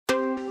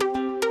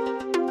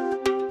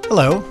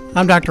Hello,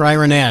 I'm Dr.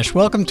 Ira Nash.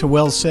 Welcome to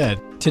Well Said.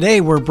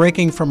 Today we're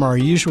breaking from our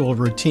usual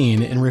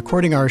routine and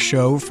recording our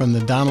show from the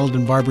Donald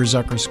and Barbara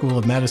Zucker School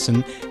of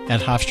Medicine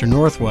at Hofstra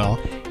Northwell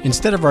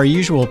instead of our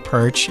usual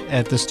perch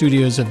at the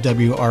studios of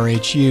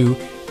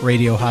WRHU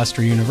Radio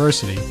Hofstra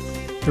University.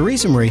 The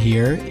reason we're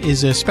here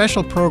is a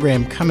special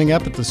program coming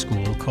up at the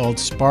school called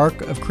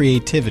Spark of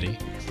Creativity,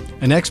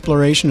 an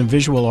exploration of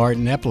visual art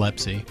and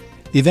epilepsy.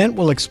 The event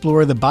will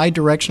explore the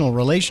bidirectional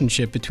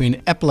relationship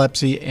between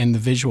epilepsy and the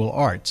visual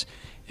arts,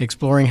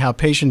 exploring how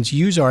patients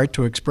use art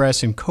to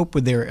express and cope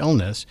with their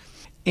illness,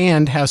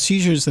 and how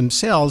seizures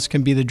themselves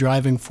can be the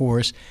driving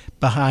force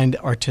behind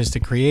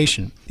artistic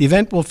creation. The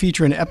event will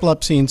feature an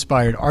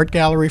epilepsy-inspired art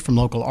gallery from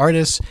local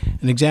artists,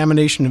 an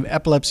examination of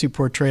epilepsy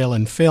portrayal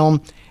in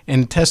film,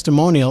 and a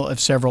testimonial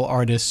of several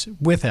artists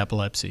with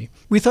epilepsy.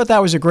 We thought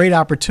that was a great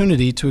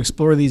opportunity to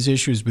explore these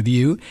issues with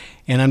you,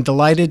 and I'm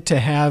delighted to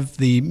have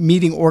the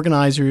meeting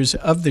organizers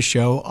of the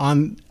show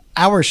on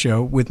our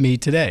show with me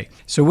today.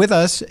 So with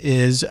us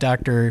is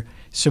Dr.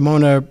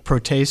 Simona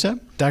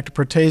Proteasa. Dr.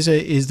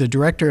 Proteasa is the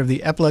director of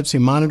the Epilepsy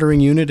Monitoring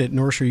Unit at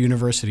North Shore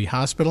University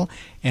Hospital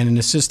and an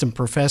assistant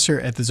professor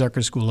at the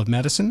Zucker School of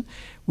Medicine.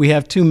 We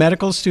have two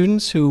medical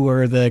students who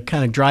are the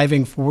kind of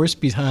driving force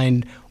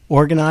behind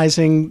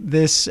organizing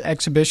this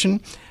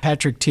exhibition.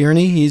 Patrick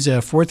Tierney, he's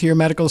a fourth-year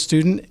medical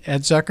student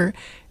at Zucker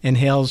and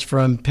hails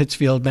from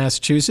Pittsfield,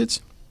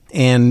 Massachusetts,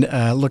 and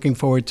looking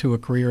forward to a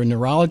career in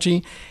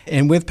neurology.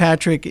 And with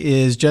Patrick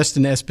is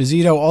Justin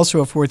Esposito, also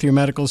a fourth-year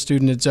medical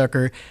student at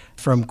Zucker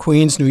from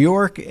Queens, New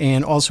York,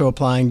 and also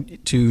applying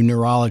to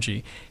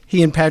neurology.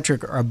 He and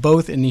Patrick are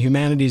both in the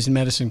Humanities and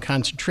Medicine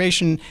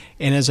concentration,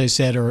 and as I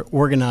said, are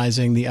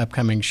organizing the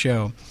upcoming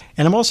show.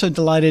 And I'm also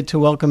delighted to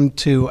welcome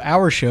to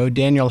our show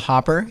Daniel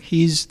Hopper.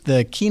 He's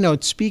the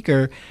keynote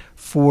speaker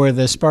for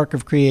the Spark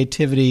of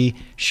Creativity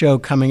show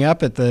coming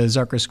up at the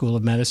Zucker School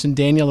of Medicine.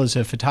 Daniel is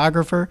a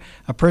photographer,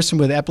 a person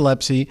with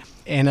epilepsy,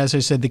 and as I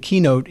said, the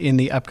keynote in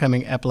the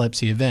upcoming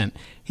epilepsy event.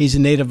 He's a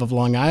native of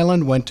Long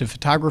Island, went to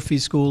photography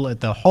school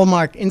at the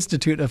Hallmark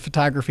Institute of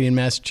Photography in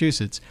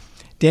Massachusetts.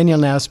 Daniel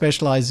now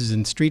specializes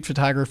in street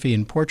photography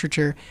and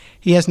portraiture.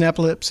 He has an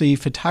epilepsy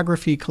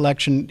photography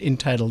collection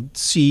entitled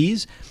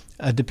Seize,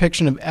 a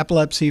depiction of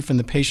epilepsy from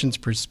the patient's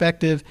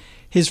perspective.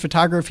 His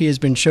photography has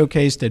been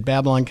showcased at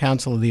Babylon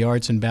Council of the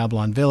Arts in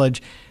Babylon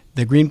Village,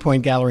 the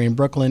Greenpoint Gallery in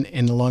Brooklyn,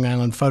 and the Long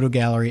Island Photo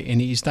Gallery in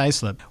East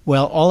Islip.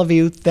 Well, all of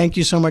you, thank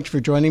you so much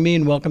for joining me,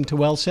 and welcome to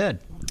Well Said.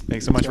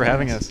 Thanks so much for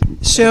having us.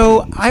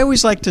 So I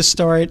always like to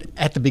start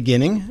at the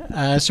beginning.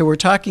 So we're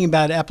talking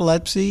about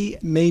epilepsy.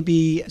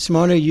 Maybe,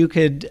 Simona, you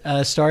could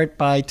start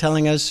by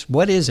telling us,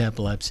 what is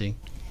epilepsy?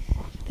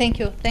 Thank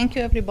you. Thank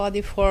you,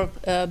 everybody, for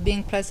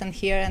being present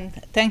here, and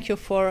thank you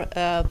for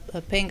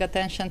paying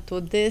attention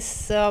to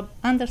this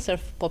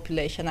underserved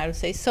population, I would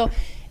say. So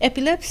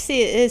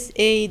epilepsy is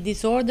a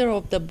disorder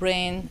of the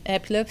brain.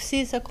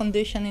 Epilepsy is a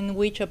condition in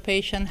which a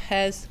patient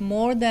has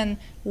more than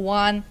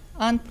one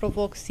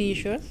unprovoked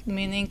seizures,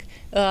 meaning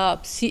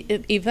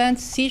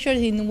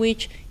seizures in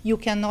which you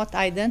cannot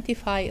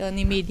identify an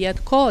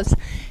immediate cause.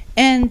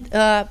 And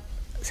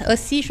a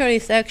seizure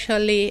is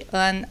actually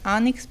an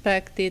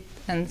unexpected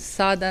and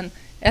sudden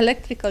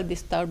electrical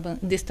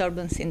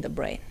disturbance in the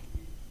brain.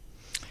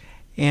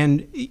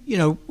 And, you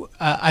know,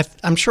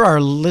 I'm sure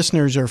our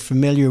listeners are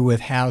familiar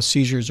with how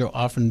seizures are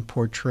often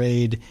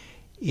portrayed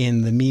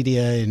in the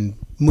media, in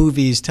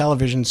movies,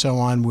 television, so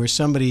on, where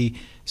somebody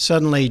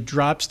suddenly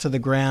drops to the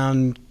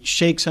ground,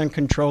 shakes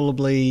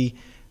uncontrollably,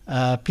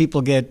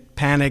 people get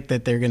panicked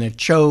that they're going to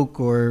choke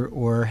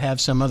or have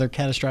some other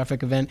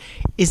catastrophic event.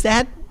 Is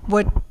that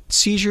what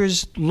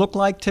seizures look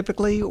like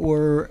typically,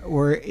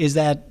 or is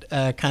that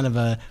kind of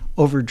a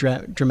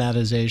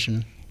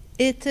over-dramatization?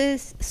 It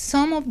is.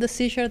 Some of the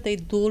seizures, they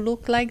do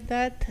look like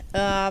that,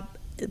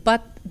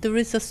 but there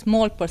is a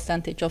small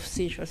percentage of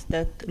seizures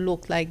that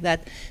look like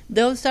that.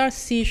 Those are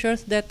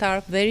seizures that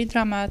are very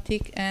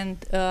dramatic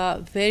and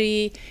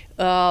very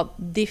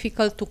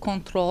difficult to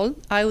control,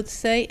 I would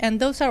say, and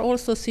those are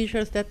also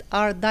seizures that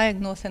are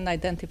diagnosed and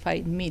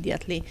identified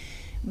immediately.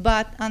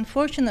 But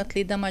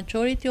unfortunately, the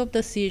majority of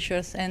the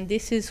seizures, and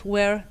this is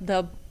where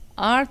the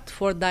art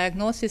for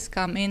diagnosis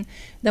come in,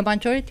 the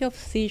majority of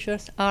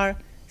seizures are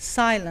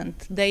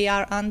silent. They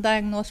are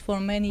undiagnosed for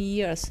many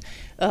years.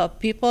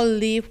 People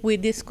live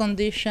with this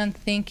condition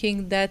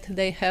thinking that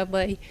they have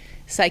a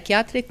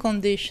psychiatric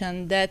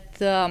condition, that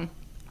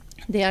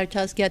they are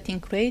just getting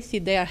crazy,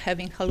 they are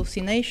having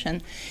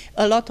hallucination.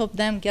 A lot of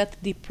them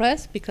get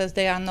depressed because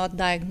they are not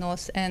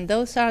diagnosed, and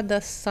those are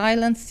the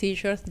silent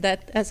seizures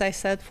that, as I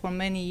said, for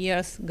many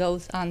years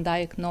goes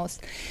undiagnosed.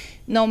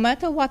 No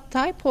matter what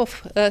type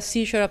of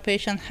seizure a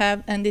patient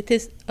have, and it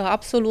is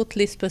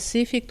absolutely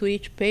specific to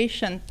each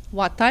patient,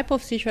 what type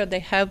of seizure they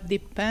have,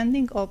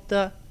 depending of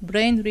the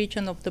brain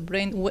region of the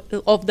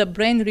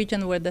brain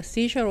region where the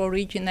seizure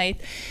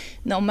originate.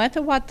 No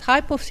matter what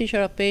type of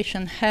seizure a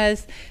patient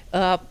has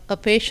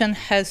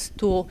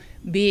to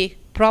be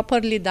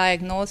properly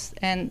diagnosed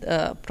and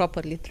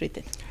properly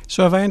treated.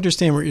 So if I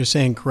understand what you're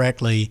saying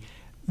correctly,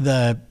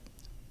 the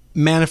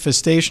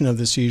manifestation of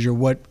the seizure,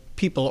 what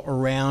people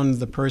around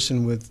the person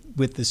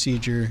with the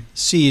seizure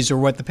sees, or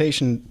what the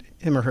patient,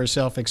 him or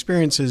herself,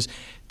 experiences,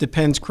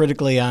 depends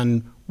critically on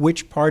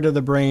which part of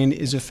the brain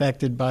is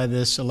affected by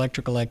this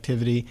electrical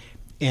activity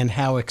and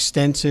how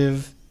extensive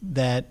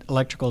that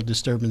electrical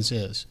disturbance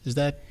is. Is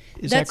that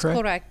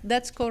correct?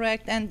 That's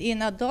correct. And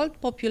in adult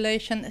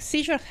population,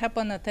 seizures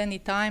happen at any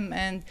time,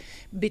 and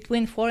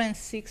between 4 and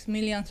 6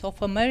 million of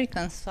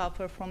Americans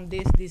suffer from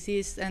this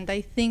disease, and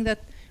I think that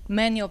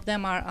many of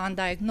them are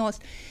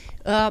undiagnosed.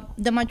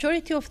 The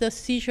majority of the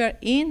seizure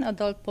in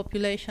adult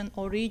population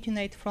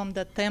originate from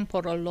the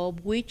temporal lobe,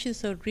 which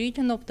is a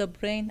region of the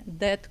brain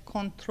that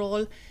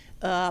control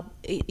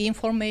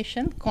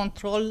information,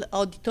 control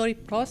auditory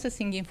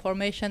processing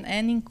information,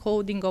 and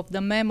encoding of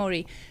the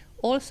memory.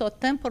 Also,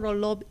 temporal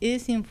lobe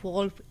is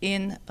involved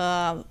in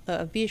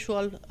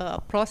visual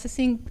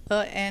processing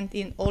and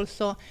in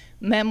also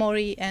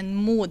memory and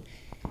mood.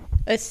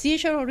 A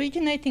seizure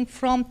originating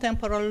from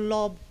temporal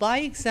lobe, by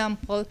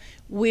example,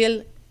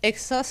 will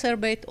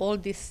exacerbate all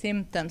these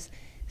symptoms.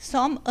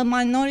 A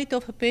minority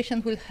of a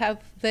patient will have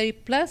very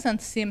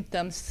pleasant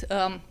symptoms,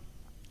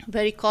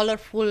 very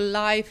colorful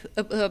light,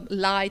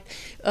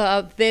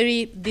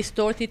 very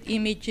distorted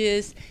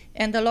images,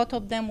 and a lot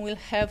of them will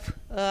have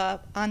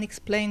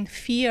unexplained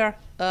fear,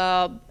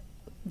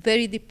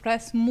 very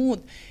depressed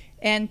mood.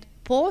 And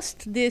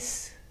post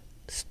this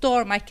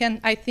storm, I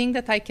think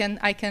that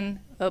I can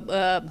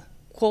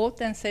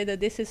quote and say that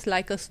this is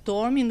like a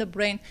storm in the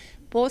brain.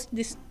 Post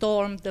this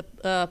storm, the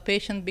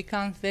patient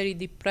becomes very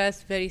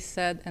depressed, very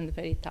sad, and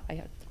very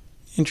tired.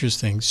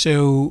 Interesting.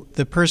 So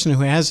the person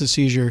who has a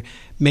seizure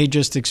may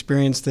just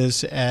experience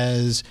this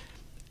as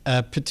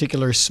a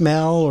particular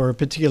smell or a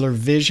particular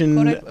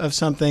vision Correct. of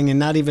something and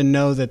not even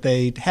know that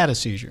they had a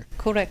seizure.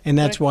 Correct. And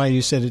that's Correct. why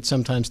you said it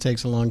sometimes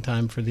takes a long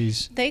time for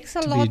these to be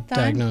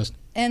diagnosed.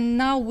 And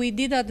now we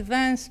did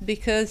advance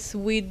because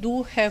we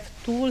do have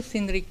tools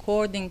in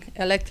recording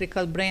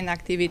electrical brain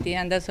activity,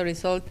 and as a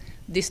result,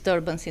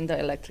 disturbance in the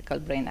electrical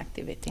brain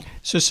activity.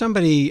 So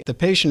the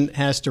patient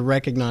has to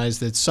recognize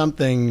that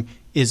something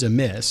is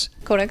amiss.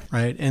 Correct.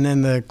 Right? And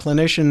then the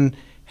clinician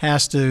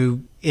has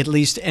to at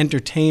least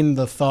entertain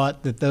the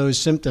thought that those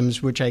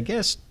symptoms, which I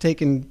guess,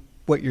 taking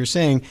what you're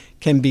saying,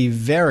 can be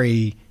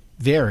very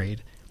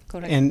varied.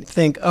 Correct. And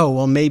think, oh,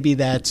 well, maybe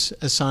that's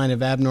a sign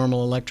of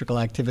abnormal electrical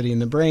activity in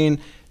the brain.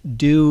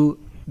 Do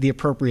the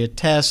appropriate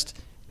test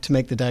to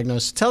make the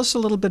diagnosis. Tell us a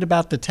little bit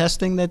about the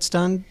testing that's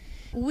done.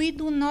 We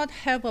do not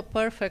have a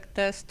perfect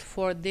test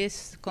for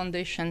this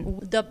condition.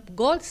 The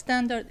gold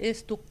standard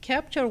is to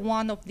capture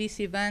one of these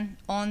events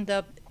on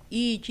the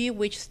EEG,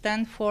 which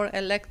stands for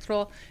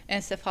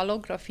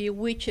electroencephalography,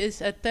 which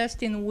is a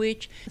test in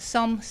which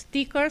some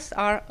stickers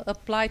are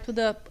applied to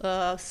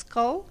the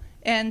skull,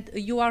 and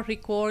you are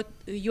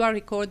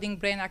recording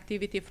brain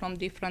activity from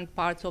different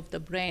parts of the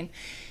brain.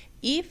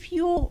 If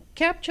you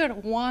capture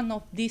one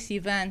of these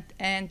events,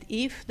 and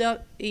if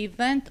the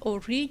event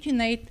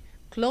originates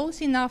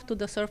close enough to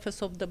the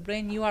surface of the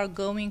brain, you are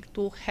going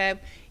to have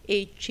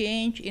a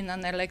change in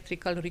an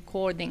electrical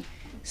recording.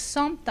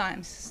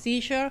 Sometimes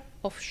seizure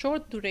of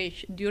short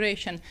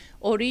duration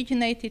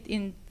originated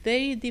in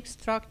very deep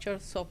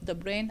structures of the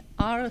brain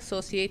are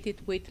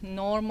associated with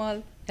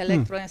normal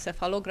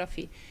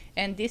electroencephalography.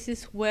 And this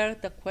is where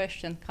the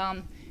question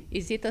comes.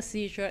 Is it a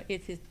seizure?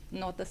 Is it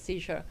not a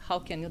seizure? How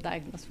can you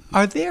diagnose?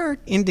 Are there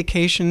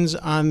indications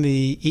on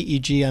the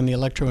EEG, on the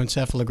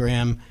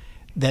electroencephalogram,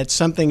 that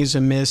something is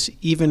amiss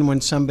even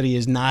when somebody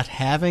is not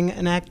having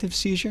an active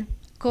seizure?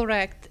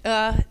 Correct.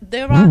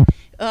 There are,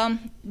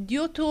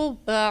 due to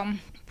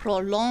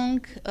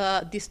prolonged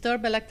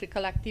disturbed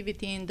electrical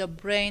activity in the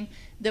brain,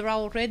 there are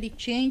already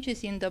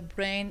changes in the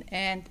brain,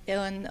 and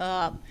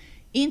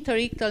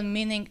interictal,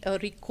 meaning a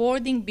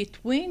recording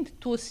between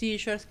two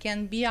seizures,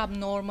 can be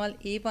abnormal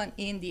even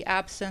in the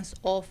absence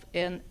of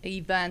an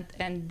event,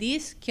 and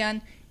this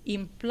can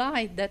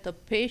imply that a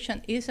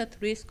patient is at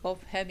risk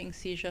of having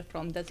seizure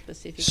from that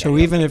specific So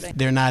area even of if the brain.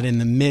 they're not in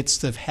the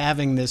midst of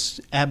having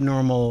this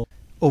abnormal,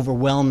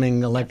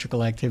 overwhelming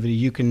electrical activity,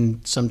 you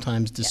can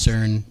sometimes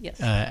discern Yes.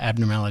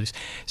 abnormalities.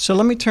 So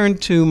let me turn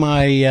to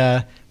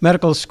my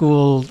medical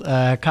school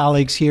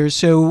colleagues here.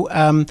 So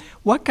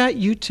what got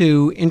you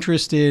two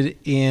interested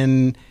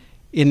in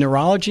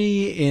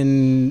neurology,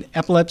 in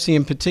epilepsy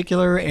in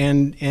particular,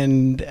 and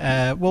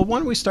well, why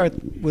don't we start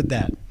with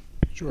that?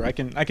 Sure, I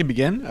can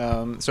begin.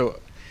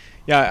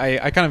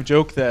 I kind of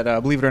joke that,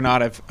 believe it or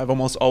not, I've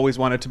almost always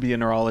wanted to be a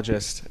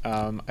neurologist.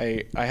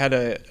 I had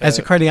as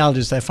a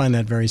cardiologist, I find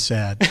that very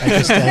sad.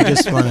 I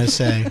just want to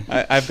say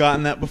I've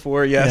gotten that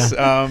before, yes.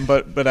 Yeah.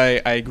 But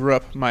I grew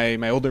up.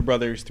 My older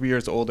brother, who's 3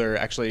 years older,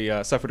 actually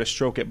suffered a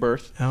stroke at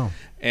birth. Oh.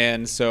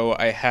 And so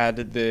I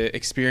had the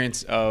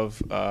experience of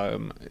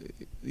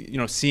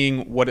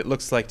seeing what it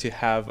looks like to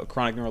have a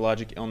chronic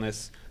neurologic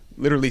illness,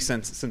 literally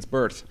since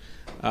birth.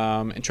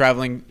 And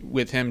traveling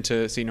with him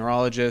to see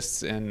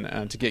neurologists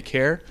and to get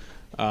care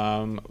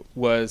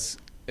was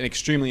an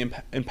extremely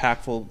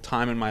impactful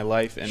time in my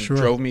life and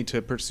drove me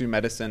to pursue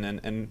medicine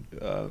and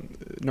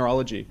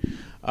neurology.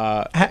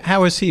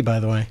 How is he, by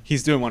the way?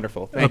 He's doing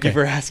wonderful. Thank you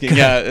for asking.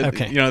 Yeah,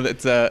 Okay.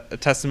 It's a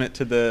testament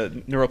to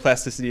the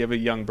neuroplasticity of a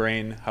young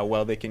brain, how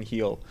well they can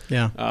heal.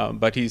 Yeah.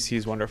 But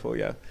he's wonderful.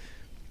 Yeah.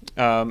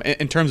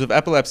 In terms of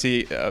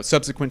epilepsy,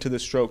 subsequent to the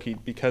stroke,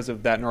 because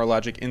of that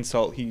neurologic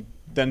insult, he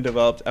then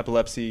developed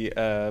epilepsy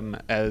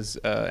as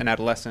an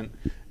adolescent.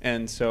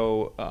 And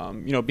so,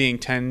 being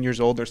 10 years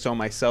old or so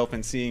myself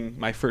and seeing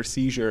my first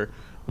seizure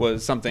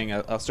was something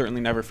I'll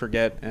certainly never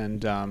forget.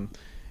 And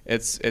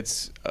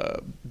it's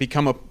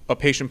become a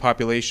patient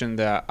population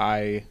that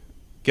I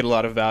get a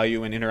lot of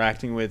value in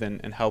interacting with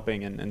and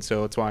helping. And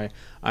so it's why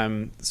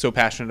I'm so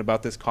passionate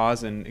about this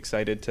cause and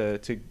excited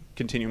to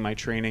continue my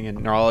training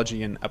in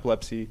neurology and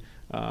epilepsy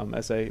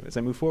as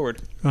I move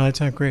forward. Well, that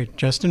sounds great.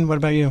 Justin, what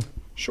about you?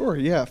 Sure,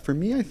 yeah. For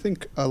me, I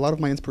think a lot of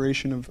my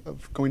inspiration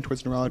of going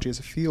towards neurology as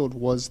a field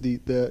was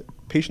the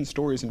patient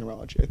stories in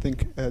neurology. I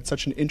think it's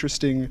such an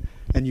interesting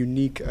and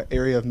unique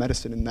area of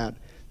medicine in that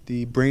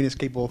the brain is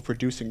capable of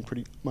producing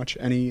pretty much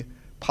any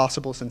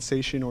possible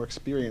sensation or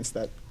experience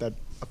that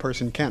a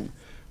person can.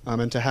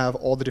 And to have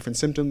all the different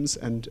symptoms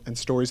and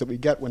stories that we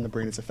get when the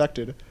brain is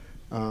affected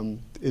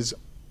is,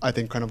 I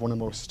think, kind of one of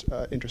the most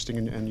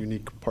interesting and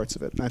unique parts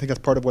of it. And I think that's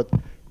part of what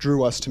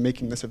drew us to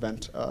making this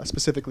event,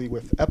 specifically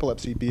with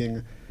epilepsy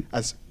being,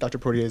 as Dr.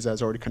 Proteasa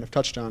has already kind of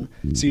touched on,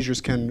 seizures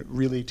can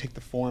really take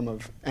the form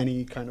of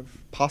any kind of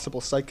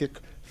possible psychic,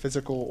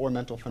 physical, or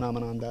mental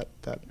phenomenon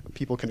that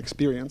people can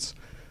experience.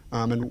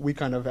 And we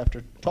kind of,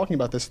 after talking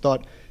about this,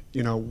 thought,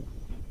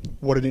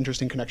 what an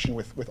interesting connection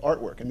with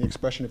artwork and the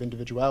expression of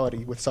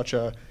individuality with such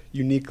a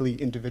uniquely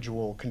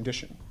individual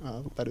condition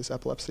that is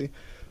epilepsy.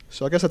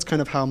 So I guess that's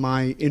kind of how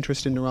my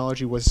interest in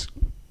neurology was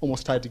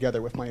almost tied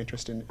together with my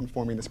interest in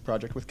forming this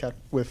project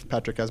with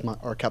Patrick as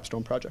our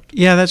capstone project.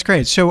 Yeah, that's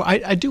great. So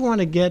I do want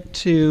to get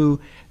to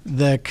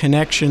the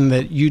connection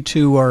that you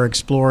two are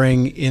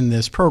exploring in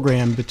this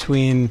program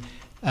between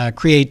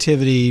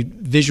creativity,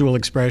 visual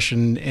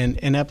expression,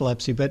 and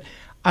epilepsy. But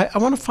I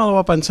want to follow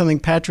up on something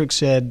Patrick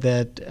said,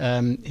 that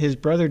his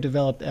brother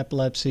developed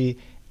epilepsy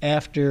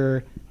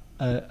after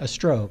a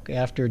stroke,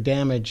 after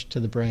damage to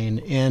the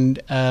brain. And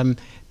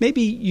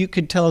maybe you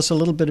could tell us a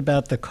little bit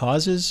about the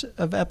causes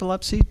of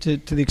epilepsy to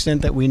the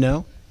extent that we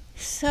know.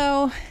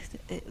 So,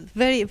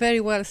 very, very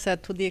well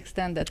said, to the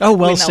extent that well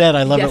we know. said.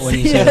 I love it when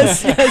you say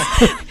yes, that.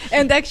 yes.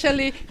 And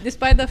actually,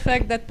 despite the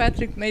fact that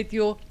Patrick made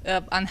you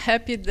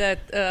unhappy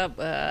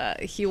that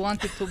he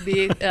wanted to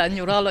be a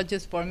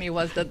neurologist, for me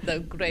was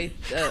the great,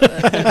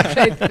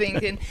 great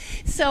thing. And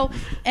so,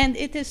 and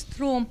it is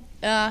true,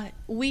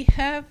 we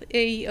have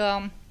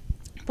a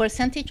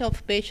percentage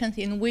of patients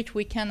in which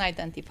we can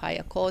identify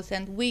a cause,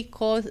 and we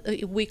call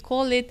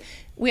it,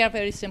 we are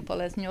very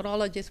simple as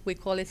neurologists, we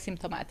call it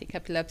symptomatic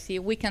epilepsy.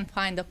 We can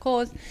find a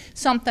cause.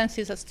 Sometimes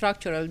it's a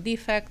structural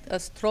defect, a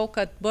stroke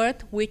at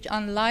birth, which,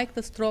 unlike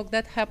the stroke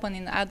that happen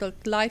in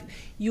adult life,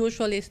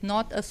 usually is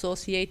not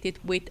associated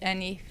with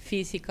any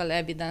physical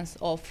evidence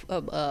of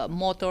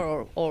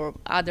motor or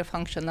other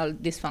functional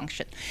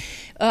dysfunction.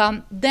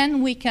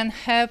 Then we can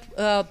have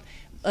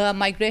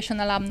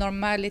migrational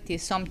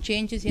abnormalities, some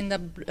changes in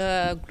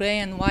the gray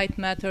and white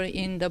matter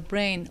in the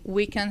brain.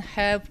 We can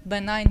have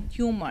benign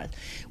tumors.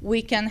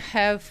 We can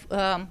have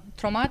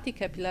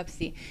traumatic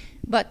epilepsy.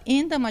 But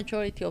in the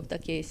majority of the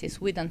cases,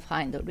 we don't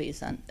find a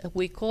reason.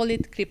 We call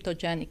it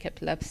cryptogenic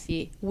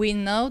epilepsy. We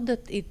know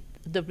that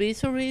there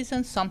is a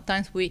reason.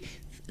 Sometimes we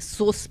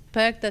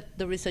suspect that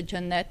there is a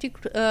genetic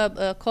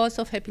cause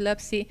of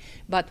epilepsy,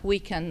 but we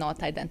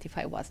cannot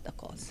identify what's the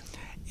cause.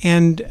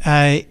 And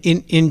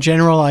in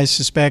general, I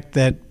suspect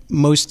that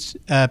most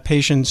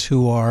patients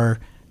who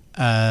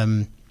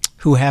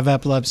have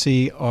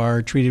epilepsy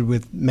are treated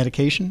with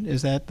medication.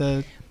 Is that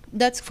the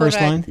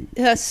first line?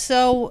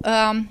 So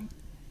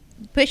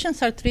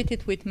patients are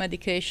treated with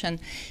medication.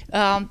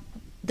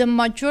 The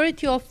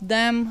majority of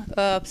them,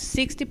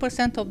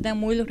 60% of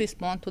them, will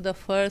respond to the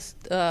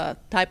first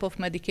type of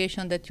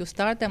medication that you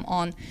start them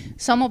on.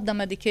 Some of the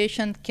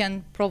medication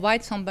can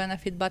provide some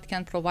benefit, but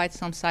can provide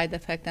some side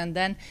effect, and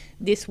then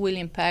this will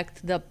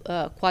impact the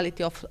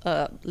quality of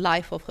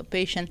life of a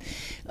patient.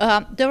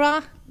 There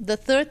are the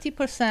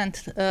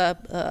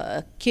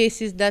 30%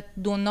 cases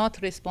that do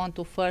not respond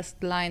to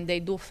first line. They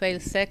do fail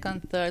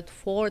second, third,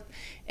 fourth,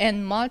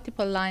 and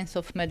multiple lines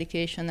of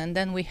medication. And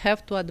then we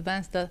have to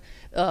advance the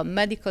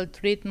medical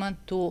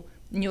treatment to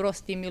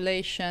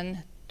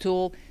neurostimulation,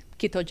 to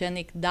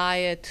ketogenic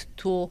diet,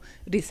 to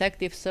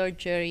resective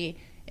surgery.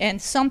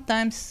 And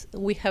sometimes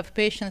we have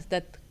patients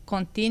that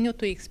continue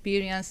to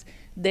experience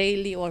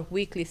daily or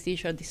weekly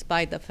seizure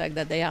despite the fact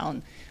that they are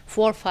on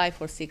 4,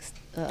 5, or 6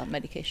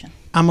 medication.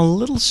 I'm a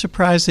little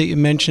surprised that you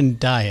mentioned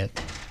diet.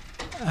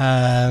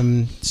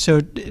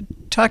 So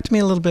talk to me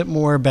a little bit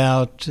more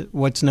about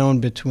what's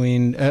known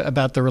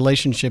about the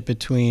relationship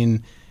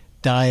between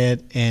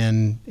diet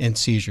and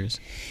seizures.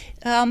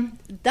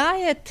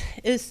 Diet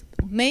is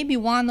maybe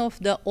one of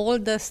the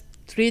oldest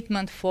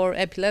treatment for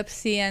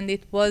epilepsy, and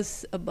it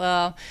was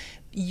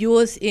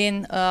used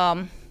in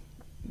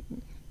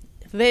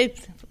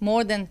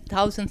more than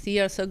thousands of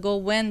years ago,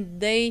 when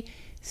they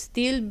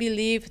still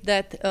believe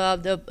that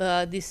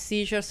these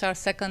seizures are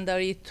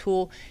secondary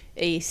to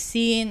a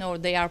sin, or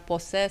they are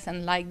possessed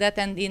and like that.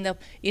 And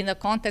in the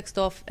context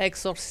of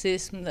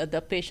exorcism,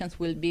 the patients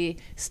will be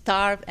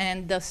starved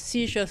and the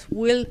seizures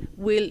will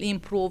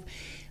improve.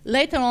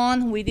 Later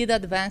on, we did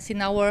advance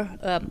in our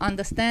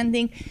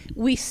understanding.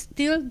 We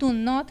still do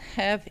not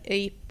have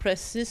a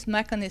precise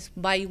mechanism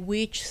by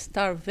which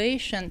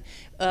starvation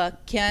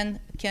can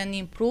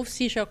improve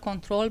seizure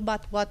control,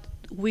 but what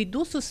we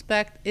do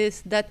suspect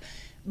is that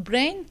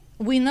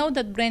we know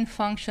that brain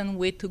function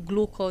with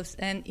glucose,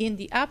 and in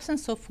the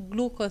absence of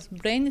glucose,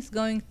 brain is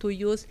going to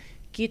use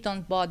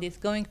ketone bodies,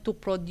 going to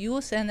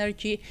produce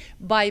energy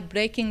by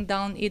breaking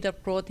down either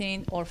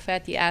protein or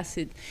fatty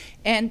acid.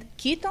 And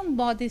ketone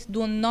bodies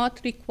do not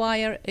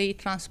require a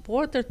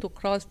transporter to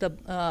cross the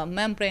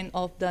membrane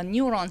of the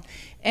neuron,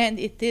 and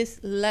it is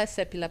less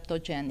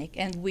epileptogenic.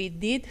 And we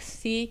did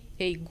see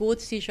a good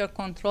seizure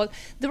control.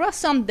 There are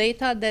some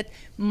data that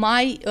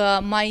might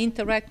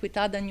interact with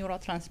other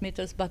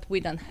neurotransmitters, but we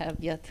don't have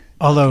yet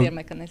a clear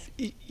mechanism.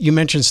 You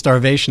mentioned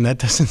starvation. That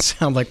doesn't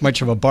sound like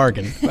much of a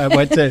bargain.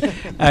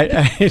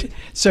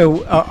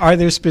 So are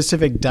there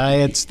specific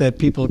diets that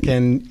people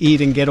can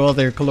eat and get all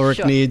their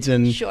caloric needs?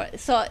 Sure.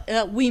 So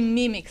we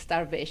mimic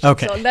starvation.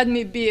 Okay. So let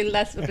me be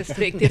less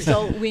restrictive.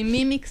 So we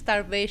mimic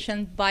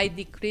starvation by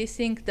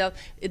decreasing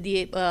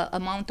the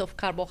amount of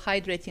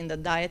carbohydrates in the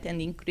diet and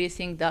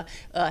increasing the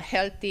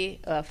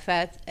healthy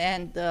fat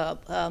and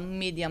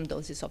medium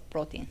doses of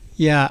protein.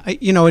 Yeah,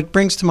 it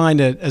brings to mind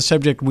a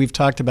subject we've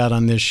talked about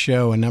on this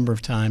show a number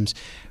of times,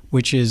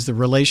 which is the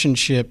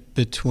relationship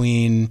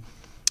between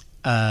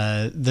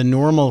the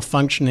normal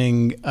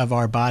functioning of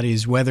our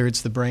bodies, whether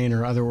it's the brain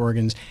or other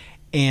organs,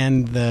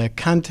 and the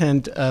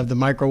content of the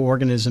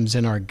microorganisms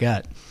in our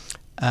gut.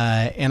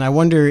 And I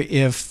wonder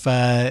if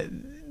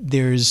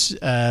there's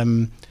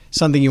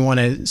something you want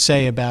to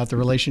say about the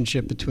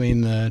relationship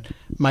between the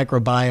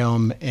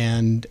microbiome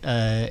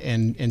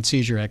and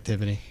seizure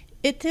activity.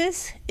 It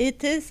is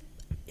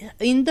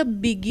in the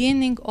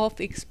beginning of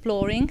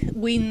exploring.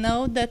 We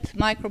know that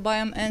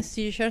microbiome and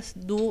seizures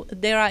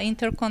they are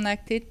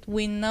interconnected.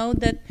 We know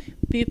that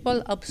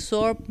people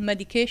absorb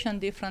medication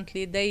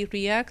differently. They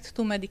react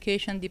to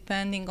medication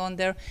depending on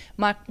their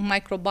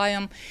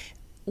microbiome.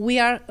 We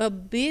are a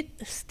bit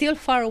still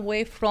far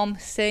away from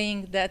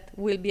saying that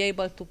we'll be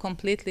able to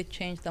completely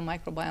change the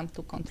microbiome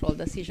to control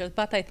the seizures,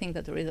 but I think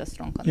that there is a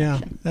strong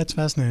connection. Yeah, that's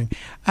fascinating.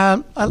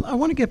 I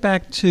want to get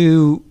back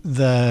to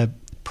the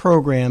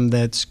program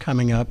that's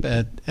coming up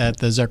at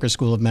the Zucker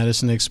School of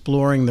Medicine,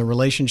 exploring the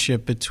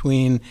relationship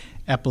between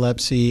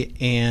epilepsy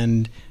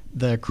and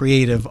the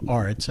creative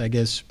arts, I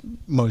guess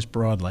most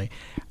broadly.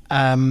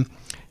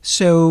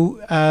 So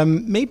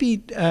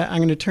maybe I'm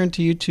going to turn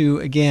to you two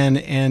again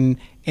and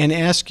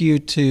ask you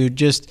to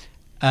just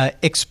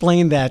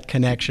explain that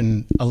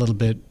connection a little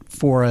bit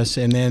for us,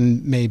 and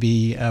then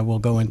maybe we'll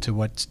go into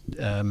what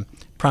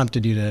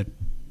prompted you to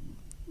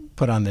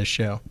put on this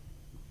show.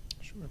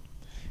 Sure.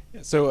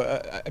 Yeah, so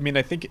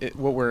I think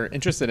what we're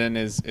interested in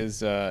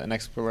is an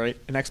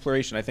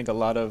exploration. I think a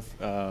lot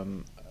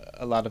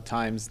of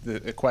times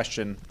the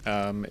question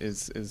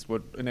is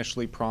what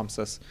initially prompts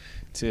us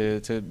to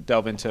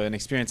delve into an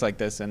experience like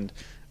this. And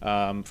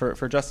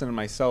for Justin and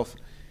myself,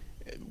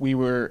 we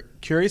were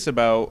curious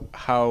about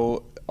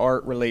how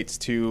art relates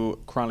to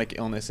chronic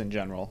illness in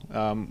general.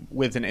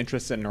 With an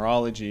interest in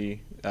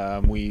neurology,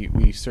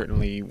 we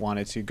certainly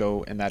wanted to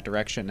go in that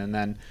direction. And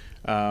then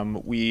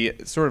we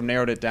sort of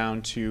narrowed it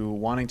down to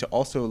wanting to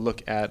also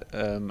look at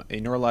a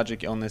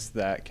neurologic illness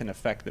that can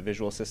affect the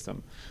visual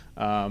system.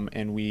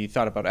 And we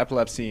thought about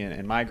epilepsy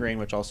and migraine,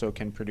 which also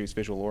can produce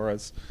visual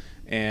auras.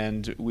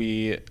 And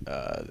we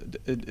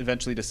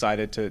eventually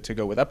decided to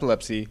go with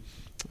epilepsy.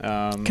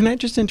 Can I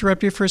just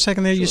interrupt you for a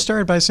second there? Sure. You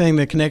started by saying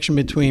the connection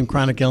between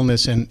chronic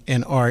illness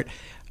and art.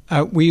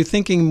 Were you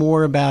thinking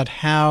more about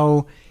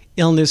how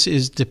illness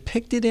is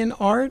depicted in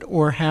art,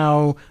 or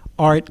how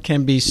art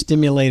can be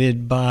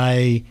stimulated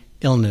by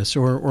illness,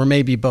 or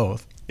maybe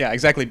both? Yeah,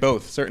 exactly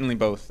both. Certainly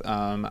both.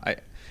 I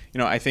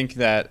think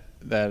that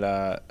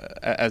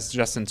as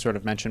Justin sort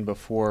of mentioned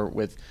before,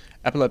 with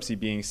epilepsy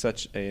being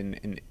such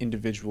an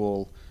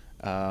individual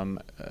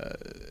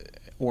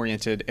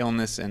oriented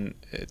illness, and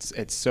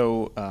it's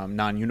so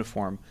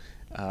non-uniform,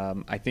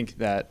 I think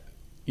that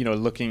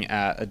looking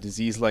at a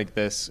disease like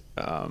this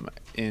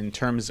in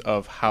terms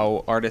of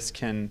how artists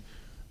can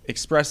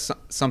express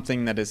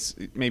something that is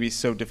maybe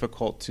so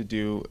difficult to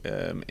do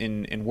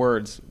in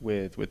words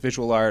with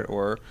visual art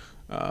or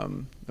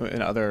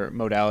in other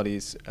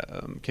modalities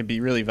can be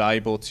really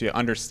valuable to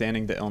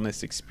understanding the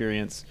illness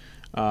experience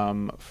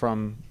from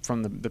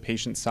the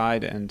patient's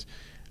side. And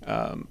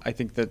I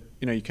think that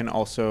you can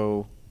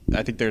also,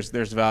 I think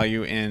there's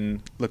value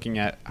in looking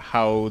at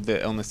how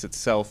the illness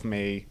itself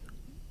may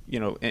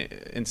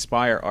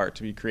inspire art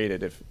to be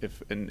created.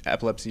 If in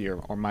epilepsy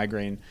or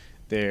migraine,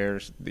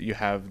 you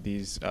have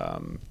these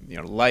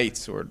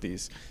lights or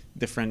these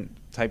different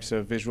types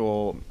of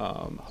visual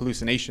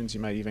hallucinations, you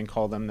might even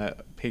call them,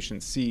 that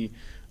patients see.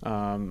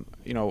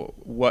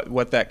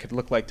 What that could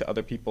look like to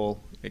other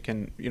people. It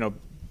can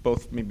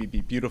both maybe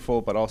be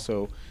beautiful, but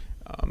also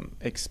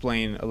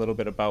explain a little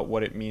bit about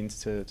what it means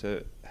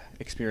to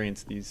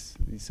experience these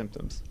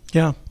symptoms.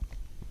 Yeah.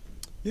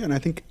 Yeah, and I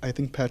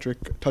think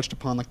Patrick touched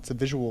upon the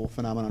visual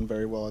phenomenon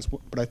very well as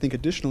well. But I think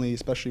additionally,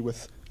 especially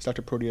with, as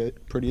Dr.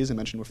 Proteasa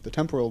mentioned, with the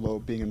temporal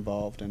lobe being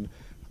involved, and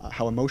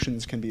how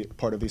emotions can be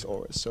part of these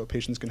auras. So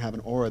patients can have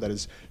an aura that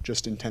is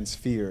just intense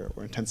fear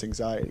or intense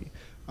anxiety,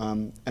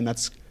 and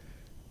that's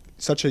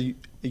such a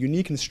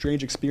unique and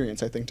strange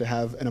experience, I think, to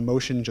have an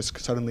emotion just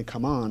suddenly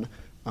come on.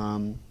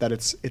 That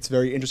it's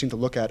very interesting to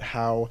look at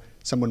how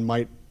someone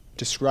might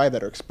describe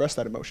that or express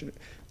that emotion.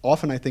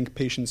 Often, I think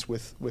patients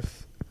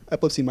with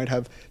epilepsy might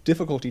have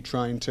difficulty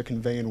trying to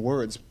convey in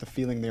words the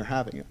feeling they're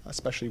having,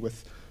 especially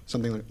with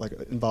something like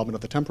involvement of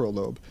the temporal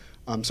lobe.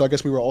 So I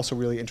guess we were also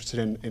really interested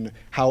in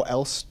how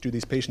else do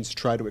these patients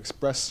try to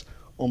express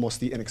almost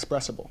the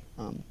inexpressible.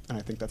 And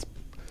I think that's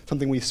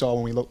something we saw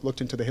when we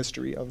looked into the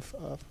history of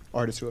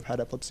artists who have had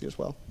epilepsy as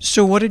well.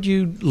 So what did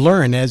you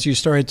learn as you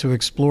started to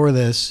explore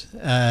this,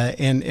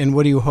 and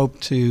what do you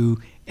hope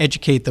to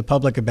educate the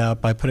public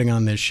about by putting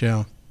on this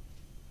show?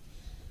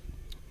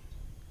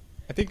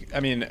 I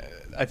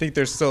think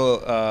there's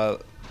still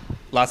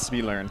lots to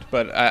be learned,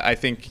 but I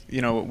think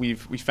we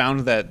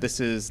found that this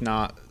is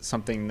not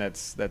something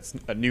that's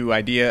a new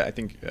idea. I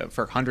think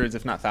for hundreds,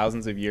 if not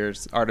thousands of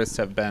years, artists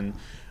have been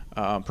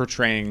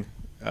portraying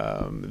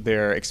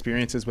their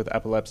experiences with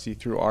epilepsy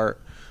through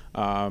art.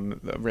 A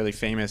really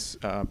famous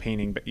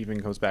painting, but even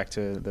goes back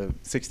to the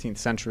 16th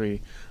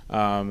century,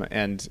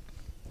 and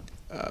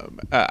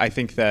I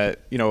think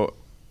that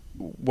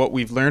what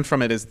we've learned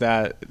from it is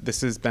that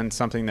this has been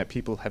something that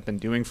people have been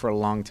doing for a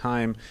long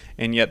time,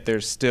 and yet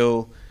there's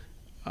still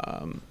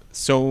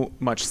so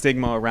much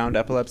stigma around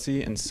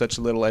epilepsy and such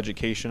little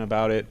education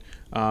about it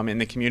in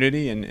the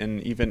community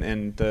and even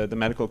in the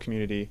medical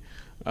community.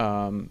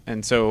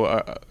 And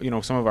so,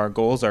 some of our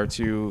goals are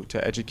to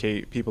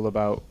educate people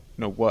about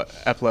what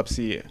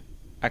epilepsy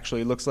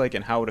actually looks like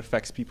and how it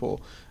affects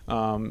people,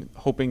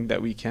 hoping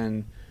that we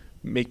can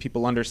make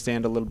people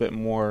understand a little bit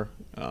more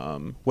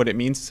what it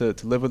means to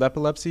live with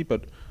epilepsy,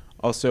 but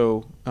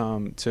also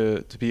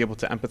to be able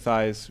to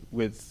empathize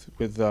with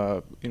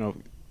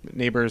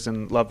neighbors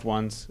and loved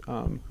ones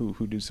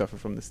who do suffer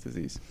from this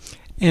disease.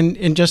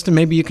 And Justin,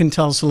 maybe you can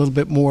tell us a little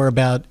bit more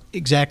about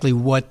exactly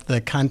what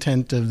the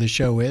content of the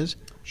show is.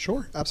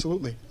 Sure,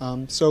 absolutely.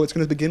 So it's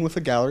going to begin with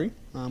a gallery,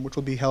 which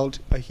will be held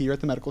here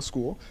at the medical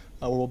school,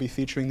 where we'll be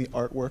featuring the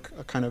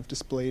artwork kind of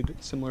displayed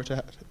similar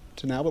to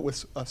now, but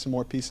with some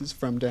more pieces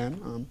from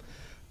Dan.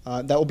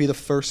 That will be the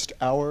first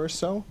hour or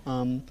so.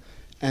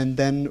 And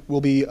then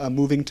we'll be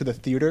moving to the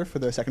theater for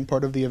the second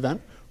part of the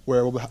event,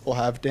 where we'll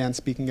have Dan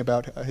speaking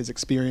about his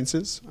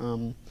experiences.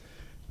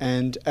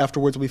 And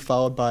afterwards will be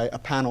followed by a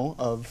panel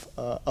of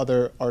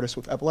other artists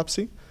with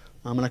epilepsy.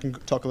 And I can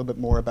talk a little bit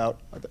more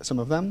about some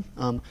of them.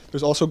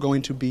 There's also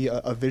going to be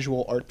a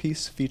visual art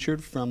piece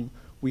featured from,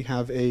 we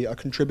have a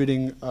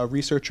contributing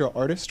researcher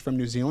artist from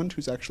New Zealand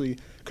who's actually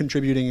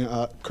contributing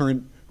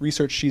current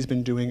research she's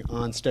been doing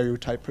on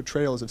stereotype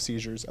portrayals of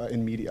seizures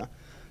in media.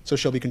 So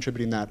she'll be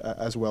contributing that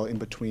as well in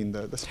between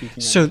the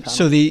speaking. So, and the panel.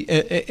 so the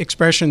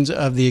expressions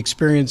of the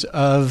experience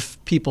of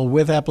people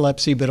with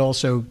epilepsy, but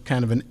also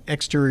kind of an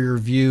exterior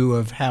view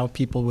of how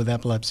people with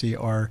epilepsy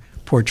are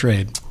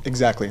portrayed.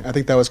 Exactly. I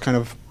think that was kind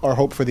of our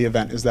hope for the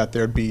event, is that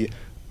there'd be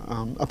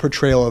a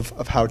portrayal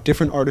of how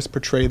different artists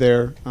portray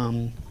their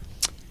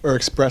or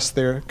express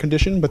their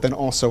condition, but then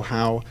also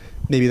how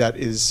maybe that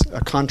is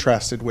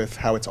contrasted with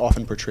how it's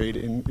often portrayed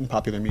in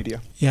popular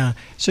media. Yeah.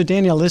 So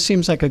Danielle, this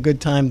seems like a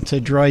good time to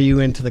draw you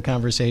into the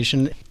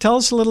conversation. Tell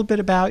us a little bit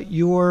about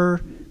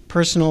your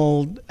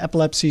personal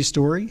epilepsy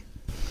story.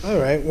 All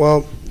right.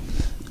 Well,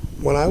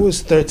 when I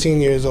was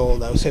 13 years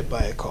old, I was hit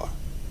by a car.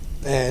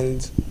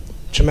 And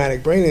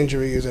traumatic brain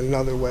injury is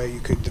another way you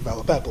could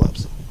develop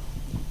epilepsy.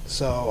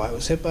 So I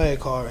was hit by a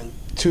car, and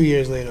 2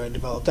 years later I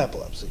developed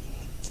epilepsy.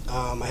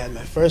 I had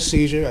my first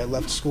seizure. I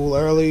left school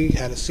early,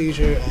 had a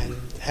seizure, and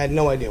had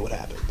no idea what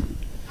happened.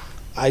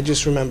 I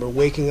just remember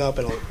waking up,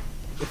 and it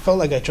felt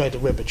like I tried to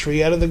rip a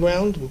tree out of the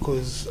ground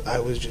because I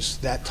was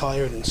just that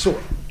tired and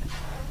sore.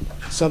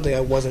 Something I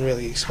wasn't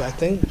really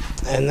expecting.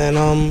 And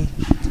then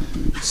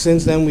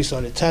since then we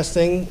started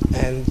testing,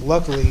 and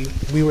luckily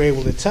we were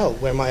able to tell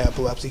where my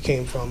epilepsy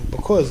came from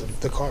because of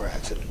the car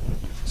accident.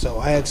 So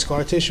I had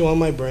scar tissue on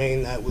my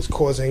brain that was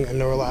causing a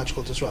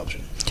neurological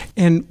disruption.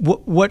 And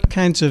what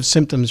kinds of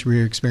symptoms were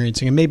you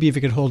experiencing? And maybe if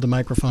you could hold the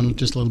microphone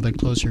just a little bit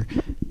closer.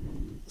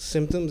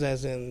 Symptoms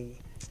as in?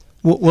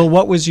 Well,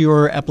 what was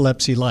your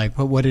epilepsy like?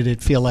 What did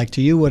it feel like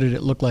to you? What did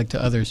it look like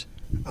to others?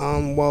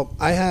 Well,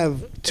 I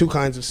have two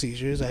kinds of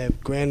seizures. I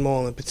have grand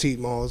mal and petit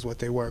mal is what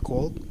they were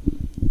called.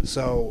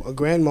 So a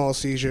grand mal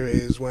seizure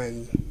is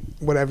when,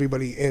 what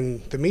everybody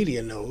in the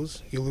media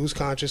knows, you lose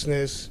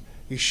consciousness,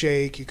 you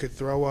shake, you could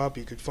throw up,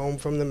 you could foam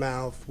from the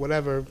mouth,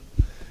 whatever.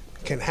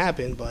 can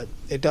happen, but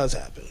it does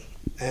happen.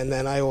 And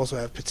then I also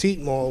have petit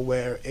mal,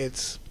 where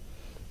it's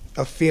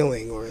a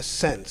feeling or a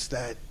sense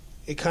that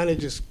it kind of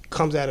just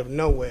comes out of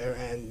nowhere,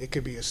 and it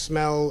could be a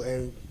smell.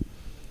 And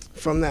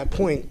from that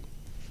point,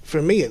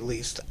 for me at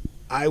least,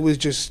 I was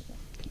just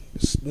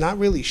not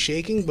really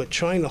shaking, but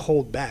trying to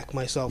hold back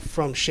myself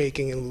from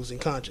shaking and losing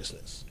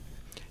consciousness.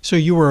 So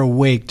you were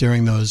awake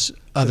during those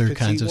other The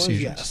kinds of petit ones,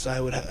 seizures? yes,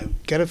 I would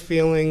get a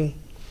feeling.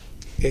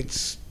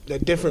 It's a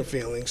different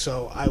feeling,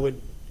 so I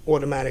would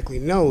automatically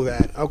know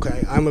that,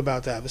 okay, I'm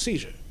about to have a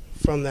seizure.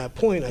 From that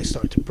point, I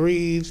start to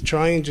breathe,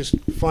 try and just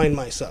find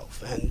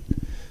myself. And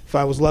if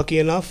I was lucky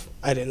enough,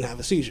 I didn't have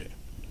a seizure.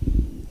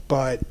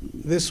 But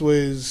this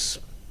was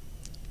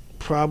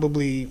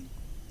probably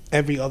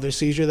every other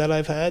seizure that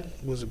I've had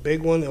was a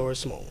big one or a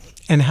small one.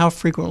 And how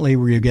frequently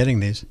were you getting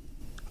these?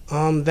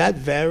 That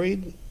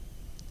varied,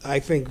 I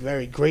think,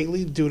 very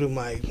greatly due to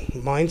my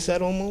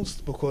mindset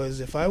almost, because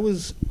if I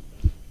was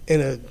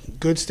in a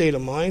good state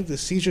of mind, the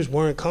seizures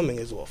weren't coming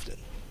as often.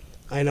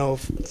 I know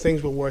if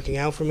things were working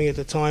out for me at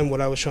the time,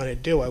 what I was trying to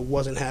do, I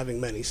wasn't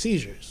having many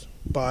seizures.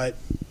 But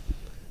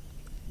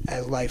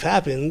as life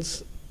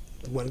happens,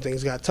 when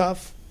things got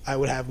tough, I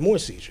would have more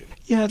seizures.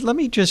 Yeah, let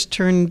me just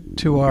turn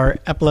to our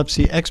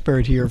epilepsy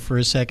expert here for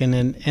a second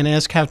and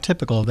ask how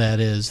typical that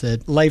is,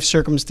 that life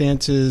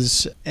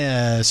circumstances,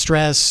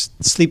 stress,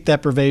 sleep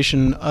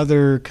deprivation,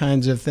 other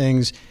kinds of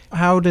things,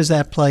 how does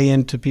that play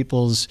into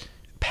people's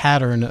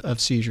pattern of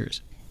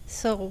seizures?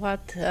 So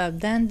what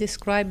Dan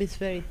described is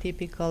very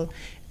typical.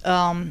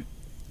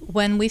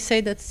 When we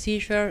say that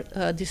seizure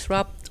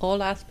disrupt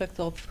all aspects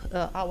of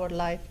our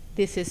life,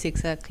 this is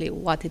exactly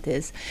what it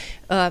is.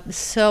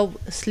 So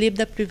sleep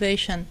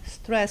deprivation,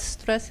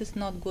 stress is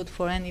not good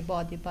for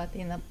anybody, but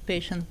in a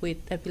patient with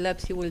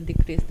epilepsy will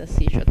decrease the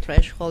seizure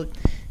threshold.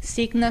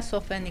 Sickness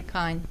of any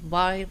kind,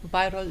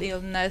 viral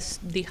illness,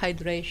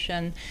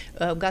 dehydration,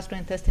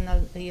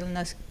 gastrointestinal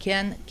illness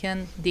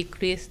can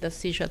decrease the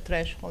seizure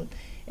threshold.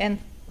 And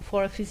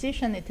for a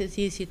physician, it is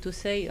easy to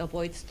say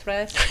avoid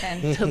stress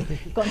and to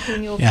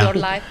continue your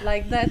life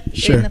like that.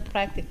 Sure. In a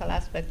practical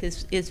aspect,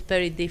 is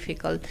very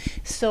difficult.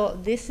 So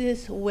this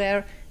is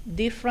where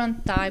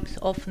different types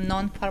of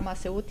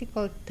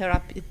non-pharmaceutical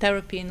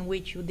therapy in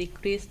which you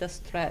decrease the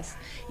stress,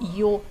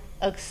 you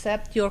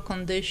accept your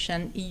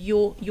condition,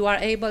 you are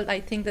able, I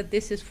think that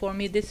this is, for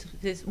me, this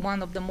is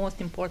one of the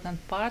most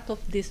important part of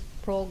this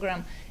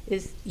program,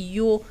 is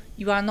you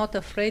are not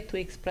afraid to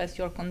express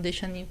your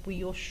condition. If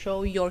you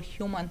show your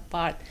human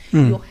part,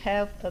 you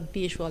have a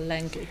visual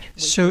language.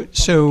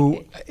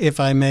 So if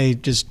I may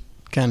just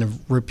kind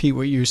of repeat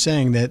what you're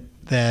saying,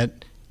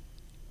 that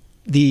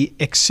the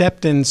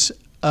acceptance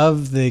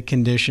of the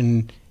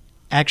condition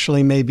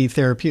actually may be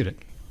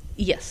therapeutic.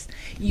 Yes,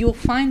 you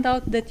find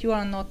out that you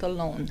are not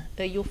alone.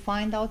 You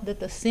find out that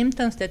the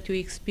symptoms that you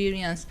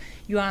experience,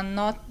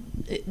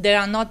 they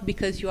are not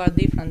because you are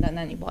different than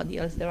anybody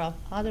else. There are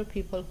other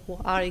people who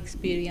are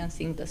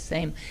experiencing the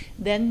same.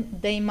 Then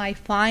they might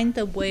find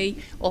a way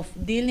of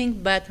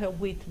dealing better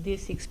with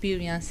these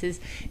experiences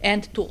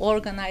and to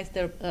organize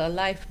their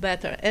life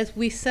better. As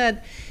we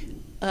said,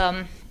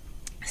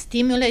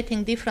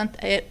 stimulating different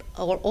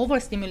or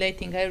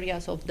overstimulating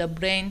areas of the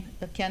brain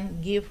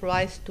can give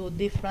rise to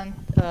different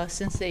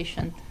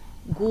sensations,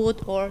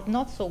 good or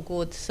not so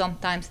good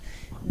sometimes.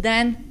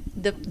 Then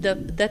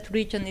that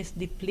region is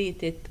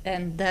depleted,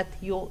 and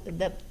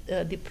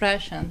the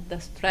depression,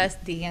 the stress,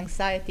 the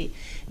anxiety,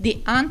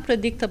 the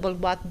unpredictable,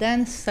 what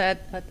then said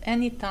at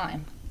any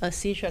time a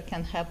seizure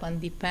can happen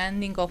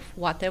depending of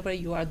whatever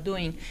you are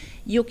doing.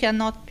 You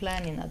cannot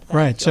plan in advance.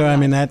 Right. So I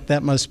mean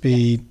that must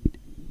be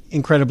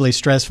incredibly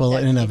stressful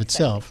in and of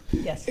itself.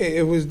 Yes.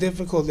 It was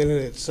difficult in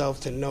and itself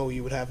to know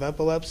you would have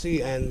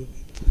epilepsy, and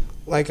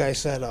like I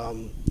said,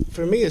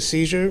 for me a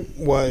seizure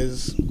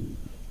was,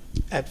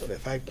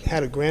 if I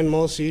had a grand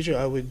mal seizure,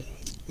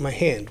 my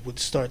hand would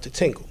start to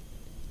tingle,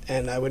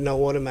 and I would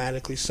know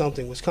automatically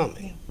something was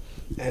coming.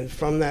 And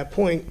from that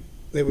point,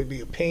 there would be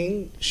a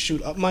pain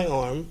shoot up my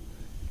arm,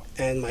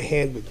 and my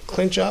hand would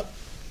clench up,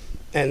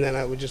 and then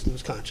I would just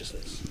lose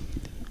consciousness.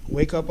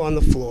 Wake up on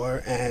the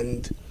floor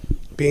and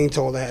being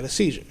told I had a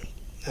seizure.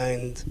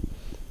 And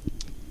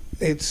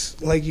it's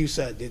like you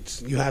said,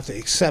 you have to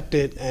accept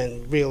it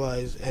and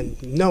realize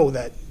and know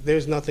that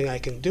there's nothing I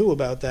can do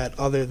about that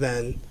other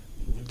than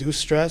reduce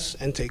stress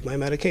and take my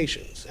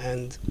medications.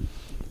 And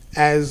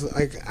as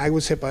I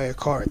was hit by a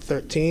car at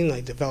 13,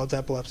 I developed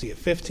epilepsy at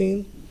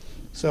 15.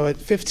 So at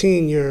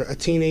 15, you're a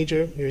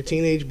teenager, you're a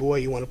teenage boy,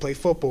 you want to play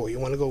football, you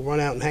want to go run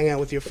out and hang out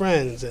with your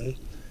friends, and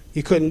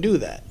you couldn't do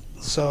that.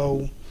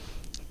 So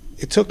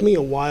it took me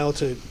a while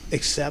to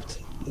accept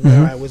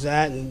where I was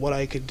at and what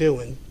I could do,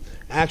 and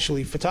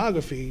actually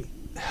photography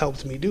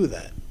helped me do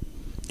that.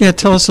 Yeah,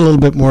 tell us a little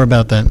bit more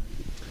about that.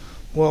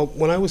 Well,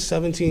 when I was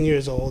 17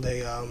 years old,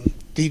 a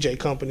DJ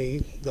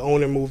company, the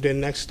owner moved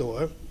in next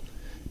door,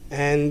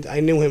 and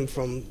I knew him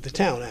from the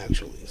town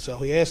actually. So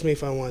he asked me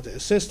if I wanted to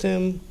assist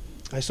him.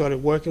 I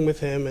started working with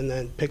him and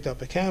then picked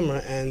up a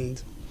camera,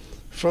 and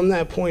from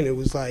that point it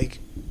was like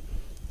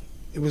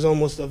it was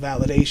almost a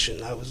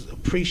validation. I was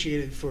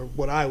appreciated for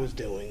what I was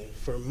doing,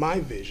 for my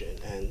vision,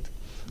 and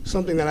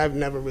something that I've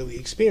never really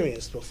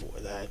experienced before,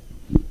 that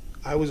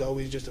I was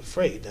always just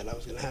afraid that I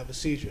was going to have a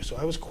seizure. So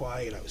I was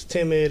quiet, I was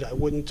timid, I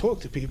wouldn't talk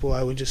to people,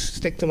 I would just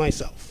stick to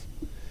myself.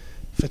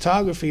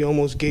 Photography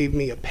almost gave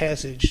me a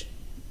passage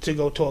to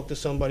go talk to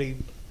somebody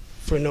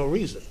for no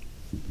reason.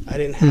 I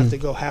didn't have to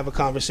go have a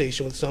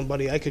conversation with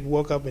somebody. I could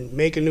walk up and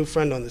make a new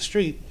friend on the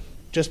street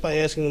just by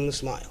asking them to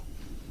smile.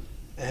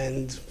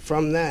 And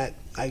from that,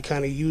 I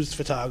kind of used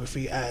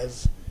photography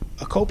as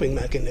a coping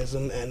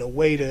mechanism and a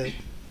way to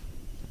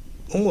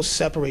almost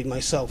separate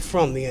myself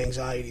from the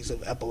anxieties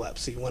of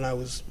epilepsy. When I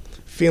was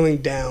feeling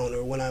down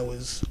or when I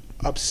was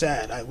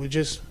upset, I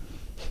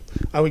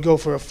would go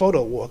for a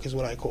photo walk, is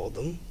what I called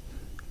them,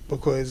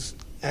 because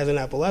as an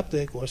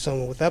epileptic or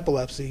someone with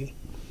epilepsy,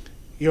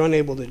 you're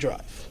unable to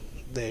drive.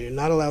 You're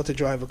not allowed to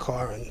drive a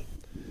car,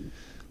 and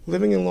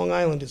living in Long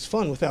Island is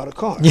fun without a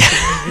car.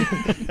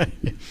 Yeah.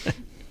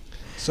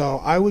 So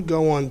I would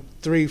go on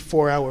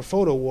 3-4 hour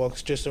photo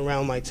walks just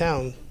around my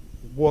town,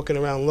 walking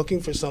around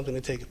looking for something to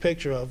take a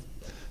picture of,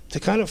 to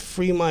kind of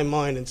free my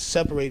mind and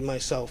separate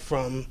myself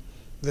from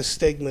the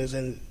stigmas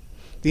and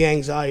the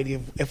anxiety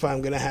of if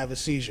I'm going to have a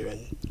seizure.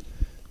 And it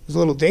was a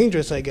little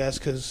dangerous, I guess,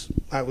 because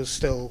I was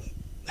still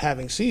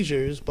having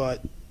seizures,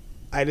 but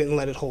I didn't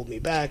let it hold me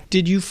back.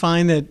 Did you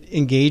find that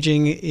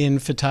engaging in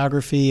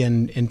photography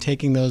and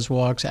taking those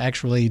walks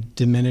actually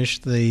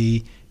diminished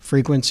the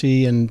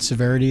frequency and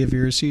severity of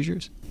your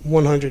seizures?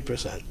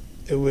 100%.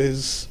 It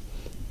was,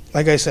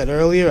 like I said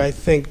earlier, I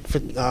think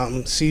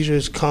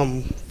seizures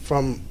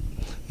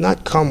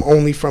not come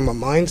only from a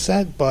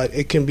mindset, but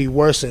it can be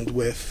worsened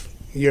with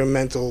your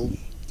mental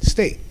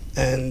state.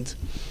 And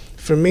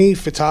for me,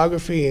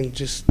 photography and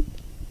just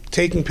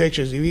taking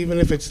pictures, even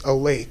if it's a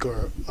lake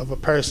or of a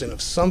person,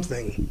 of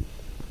something,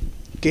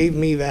 gave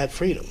me that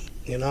freedom.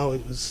 You know,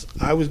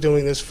 I was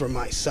doing this for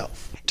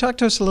myself. Talk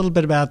to us a little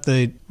bit about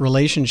the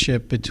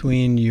relationship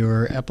between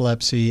your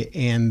epilepsy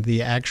and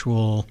the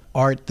actual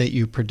art that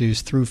you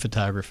produce through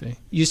photography.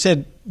 You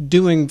said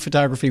doing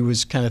photography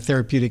was kind of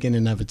therapeutic in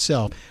and of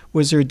itself.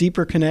 Was there a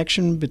deeper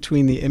connection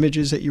between the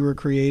images that you were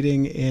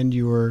creating and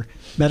your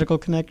medical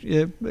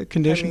condition?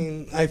 I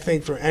mean, I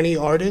think for any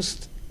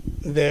artist,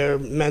 their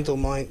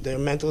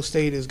mental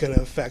state is going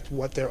to affect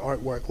what their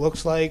artwork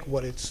looks like,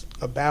 what it's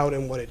about,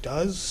 and what it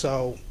does.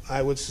 So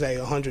I would say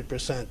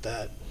 100%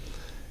 that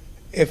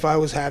if I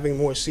was having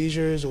more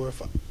seizures, or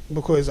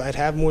because I'd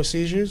have more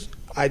seizures,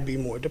 I'd be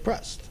more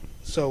depressed.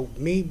 So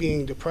me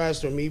being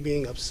depressed or me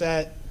being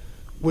upset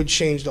would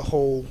change the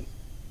whole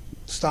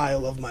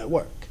style of my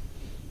work,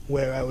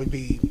 where I would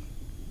be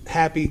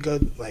happy,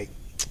 good, like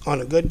on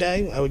a good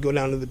day, I would go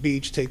down to the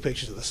beach, take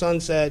pictures of the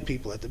sunset,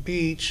 people at the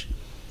beach.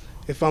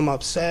 If I'm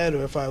upset,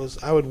 or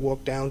I would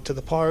walk down to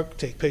the park,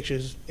 take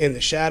pictures in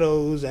the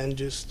shadows, and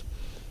just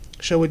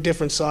show a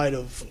different side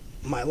of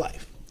my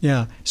life.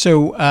 Yeah.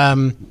 So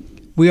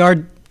we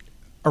are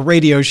a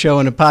radio show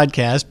and a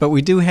podcast, but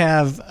we do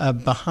have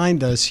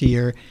behind us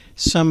here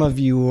some of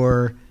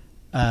your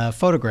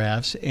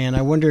photographs, and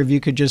I wonder if you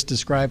could just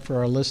describe for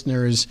our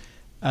listeners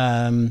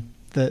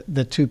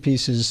the two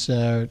pieces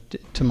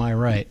to my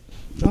right.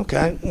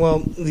 Okay. Well,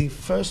 the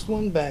first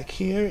one back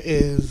here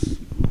is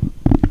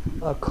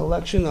a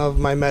collection of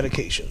my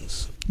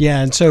medications. Yeah,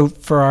 and so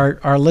for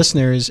our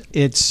listeners,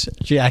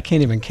 I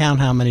can't even count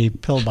how many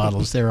pill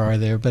bottles there are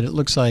there, but it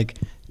looks like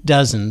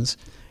dozens.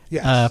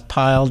 Yes.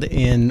 Piled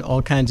in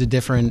all kinds of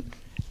different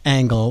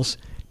angles,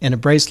 and a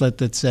bracelet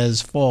that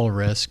says fall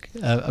risk,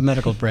 a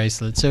medical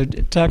bracelet. So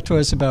talk to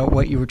us about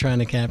what you were trying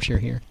to capture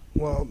here.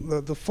 Well,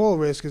 the fall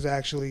risk is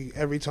actually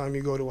every time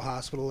you go to a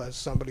hospital as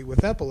somebody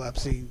with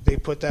epilepsy, they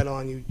put that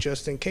on you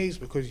just in case,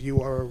 because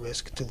you are a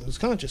risk to lose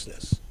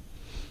consciousness.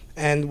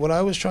 And what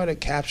I was trying to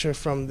capture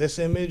from this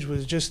image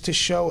was just to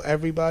show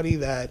everybody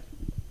that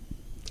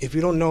if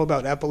you don't know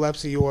about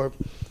epilepsy, or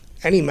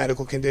any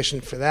medical condition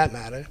for that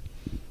matter,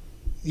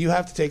 you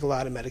have to take a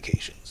lot of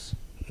medications.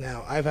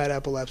 Now, I've had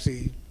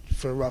epilepsy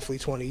for roughly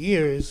 20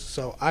 years,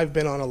 so I've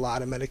been on a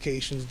lot of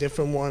medications,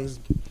 different ones.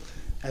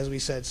 As we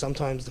said,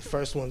 sometimes the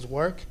first ones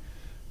work.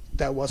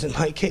 That wasn't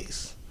my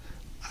case.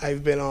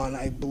 I've been on,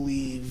 I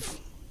believe,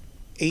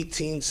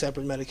 18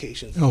 separate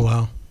medications. Oh,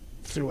 wow.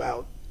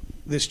 Throughout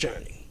this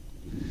journey.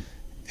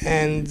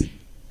 And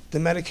the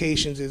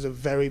medications is a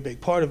very big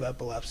part of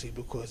epilepsy,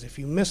 because if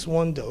you miss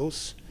one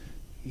dose,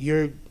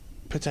 your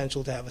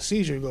potential to have a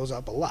seizure goes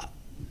up a lot.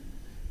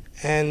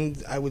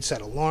 And I would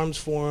set alarms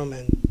for them,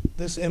 and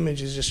this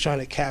image is just trying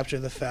to capture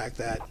the fact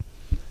that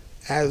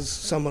as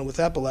someone with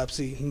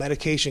epilepsy,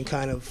 medication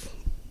kind of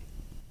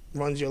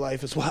runs your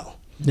life as well.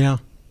 Yeah.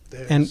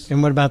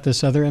 And what about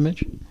this other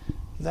image?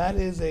 That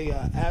is a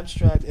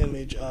abstract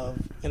image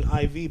of an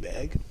IV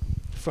bag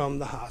from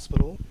the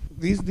hospital.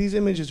 These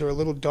images are a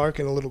little dark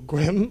and a little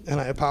grim,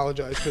 and I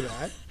apologize for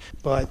that.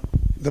 But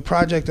the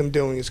project I'm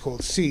doing is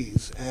called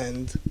Seize,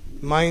 and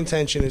my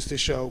intention is to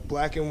show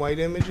black and white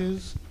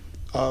images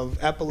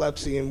of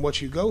epilepsy and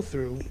what you go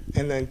through,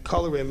 and then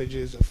color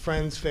images of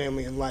friends,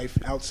 family, and life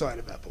outside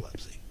of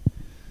epilepsy.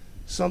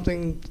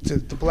 something to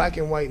the black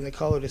and white and the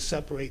color to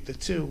separate the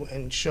two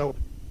and show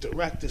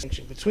direct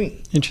distinction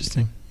between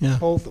Interesting. Yeah.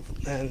 both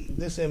of them. And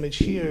this image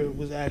here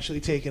was actually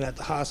taken at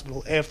the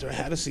hospital after I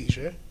had a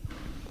seizure.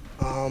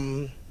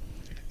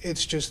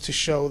 It's just to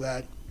show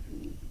that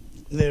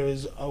there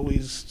is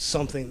always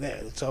something there.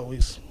 It's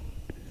always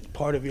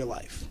part of your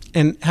life.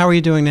 And how are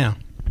you doing now?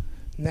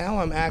 Now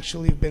I'm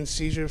actually been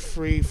seizure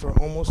free for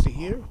almost a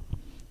year,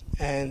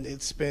 and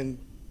it's been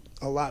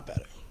a lot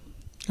better.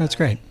 That's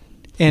great.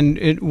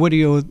 And what do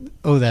you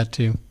owe that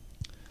to?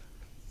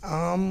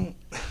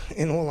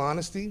 In all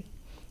honesty,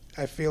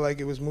 I feel like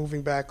it was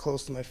moving back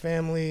close to my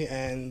family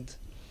and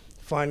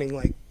finding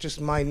like just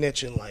my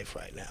niche in life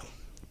right now.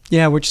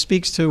 Yeah, which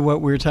speaks to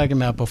what we were talking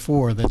about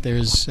before, that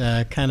there's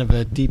kind of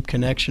a deep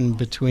connection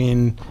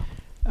between,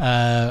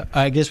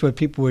 I guess, what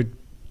people would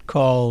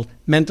call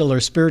mental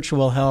or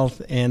spiritual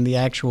health and the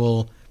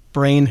actual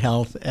brain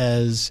health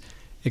as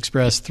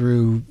expressed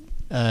through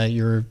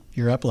your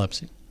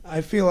epilepsy.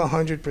 I feel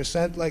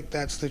 100% like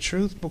that's the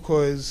truth,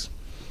 because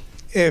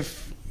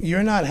if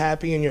you're not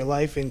happy in your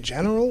life in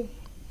general,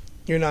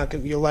 your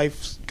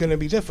life's going to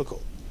be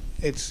difficult.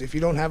 It's if you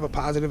don't have a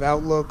positive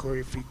outlook, or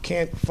if you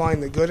can't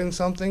find the good in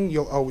something,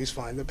 you'll always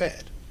find the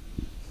bad.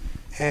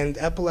 And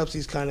epilepsy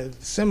is kind of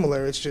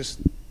similar. It's just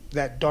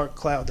that dark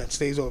cloud that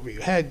stays over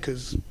your head,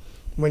 because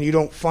when you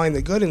don't find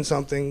the good in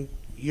something,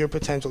 your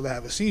potential to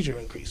have a seizure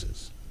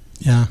increases.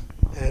 Yeah.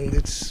 And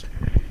it's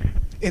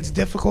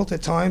difficult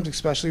at times,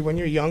 especially when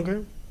you're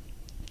younger,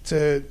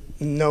 to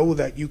know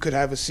that you could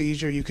have a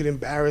seizure, you could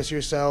embarrass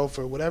yourself,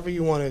 or whatever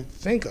you want to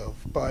think of.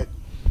 But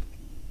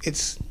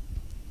it's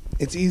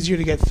easier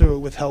to get through it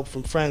with help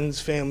from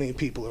friends, family, and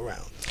people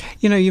around.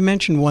 You know, you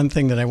mentioned one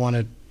thing that I want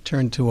to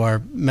turn to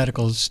our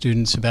medical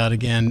students about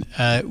again,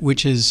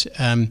 which is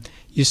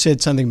you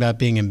said something about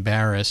being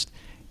embarrassed.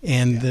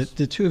 And Yes.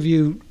 the two of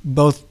you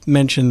both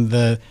mentioned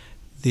the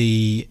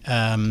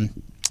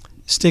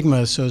stigma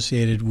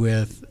associated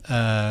with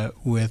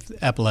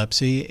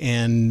epilepsy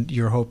and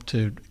your hope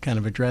to kind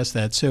of address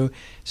that. So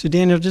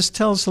Daniel, just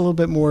tell us a little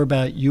bit more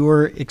about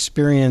your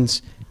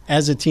experience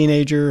as a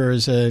teenager or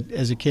as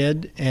a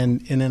kid,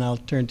 and then I'll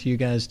turn to you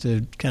guys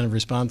to kind of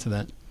respond to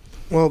that.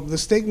 Well, the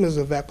stigmas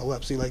of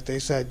epilepsy, like they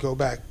said, go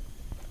back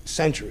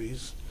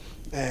centuries,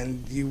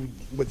 and you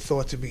would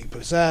thought to be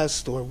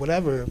possessed or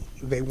whatever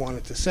they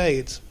wanted to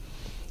say.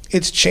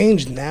 It's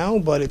changed now,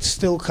 but it's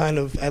still kind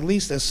of, at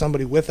least as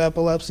somebody with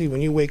epilepsy,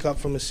 when you wake up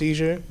from a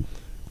seizure,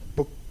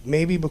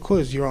 maybe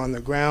because you're on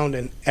the ground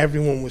and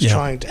everyone was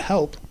trying to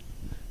help,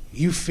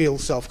 you feel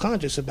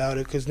self-conscious about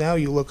it, because now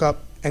you look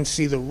up and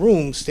see the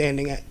room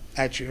standing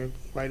at your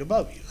right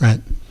above you.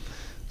 Right.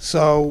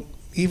 So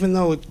even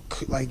though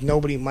like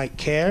nobody might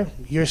care,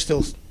 you're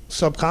still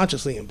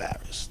subconsciously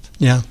embarrassed.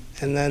 Yeah.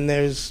 And then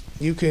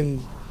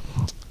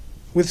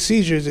with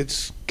seizures,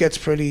 it gets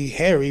pretty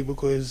hairy,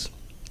 because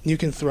you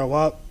can throw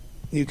up,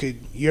 you could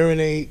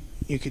urinate,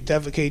 you could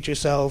defecate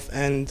yourself,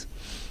 and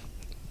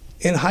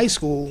in high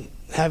school,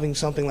 having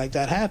something like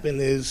that happen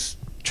is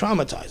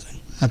traumatizing.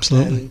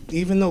 Absolutely. And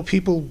even though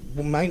people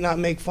might not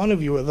make fun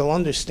of you or they'll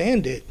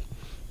understand it,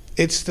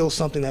 it's still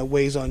something that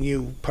weighs on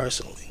you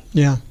personally.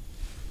 Yeah.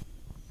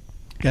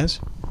 Guys?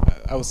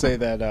 I will say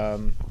that,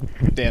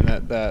 Dan,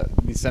 that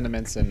these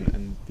sentiments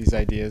and these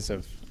ideas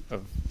of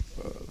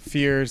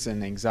fears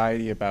and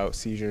anxiety about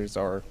seizures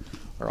are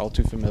all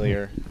too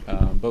familiar,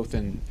 both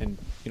in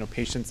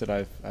patients that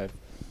I've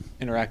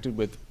interacted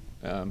with,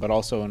 but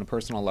also on a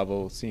personal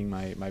level, seeing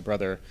my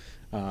brother.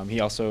 He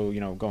also,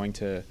 going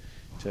to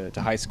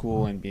high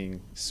school and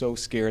being so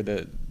scared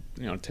that,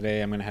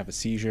 today I'm going to have a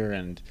seizure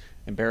and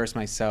embarrass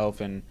myself.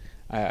 And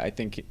I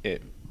think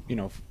it,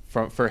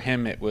 for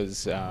him, it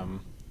was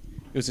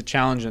a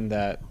challenge in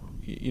that,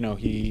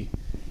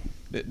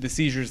 the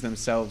seizures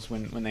themselves,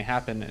 when they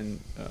happen,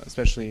 and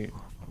especially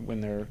when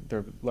they're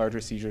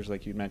larger seizures,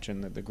 like you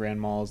mentioned, the grand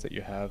mals that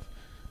you have,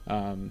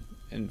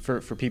 and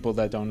for people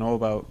that don't know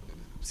about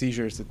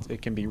seizures,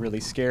 it can be really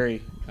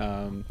scary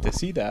to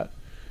see that.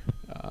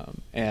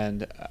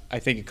 And I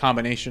think a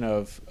combination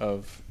of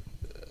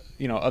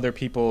other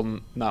people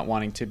not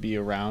wanting to be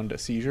around a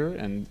seizure,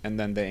 and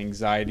then the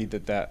anxiety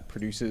that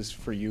produces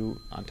for you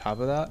on top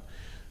of that,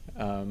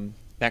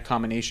 that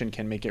combination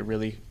can make it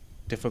really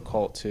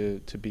difficult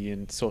to be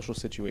in social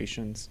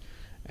situations.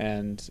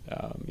 And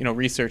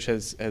research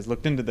has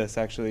looked into this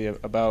actually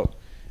about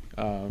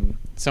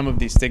some of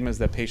these stigmas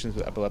that patients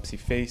with epilepsy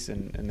face,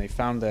 and they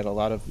found that a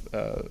lot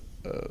of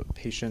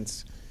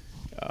patients,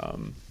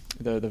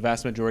 the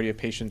vast majority of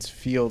patients,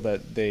 feel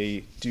that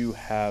they do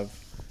have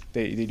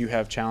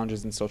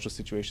challenges in social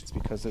situations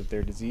because of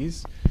their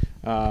disease,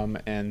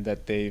 and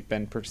that they've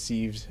been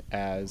perceived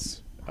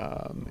as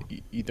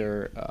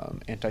either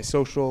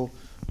antisocial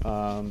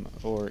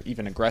or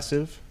even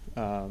aggressive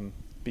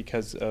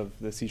because of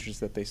the seizures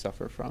that they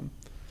suffer from.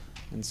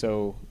 And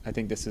so I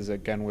think this is,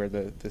 again, where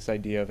this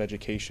idea of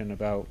education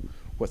about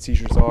what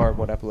seizures are,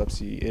 what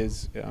epilepsy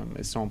is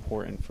so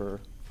important for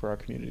our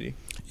community.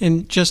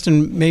 And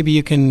Justin, maybe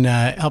you can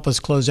help us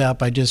close out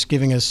by just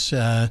giving us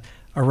a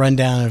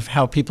rundown of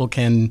how people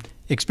can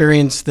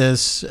experience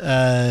this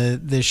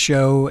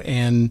show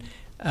and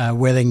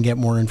where they can get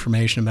more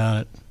information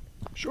about it.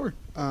 Sure.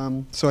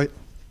 The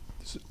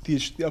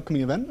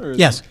upcoming event? Or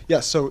Yes.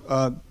 Yes.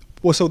 So,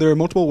 so there are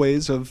multiple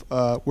ways of,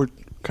 we're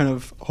kind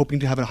of hoping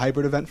to have a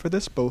hybrid event for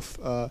this, both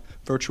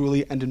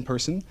virtually and in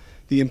person.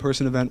 The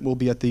in-person event will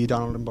be at the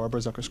Donald and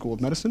Barbara Zucker School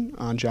of Medicine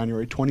on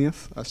January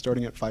 20th,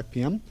 starting at 5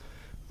 p.m.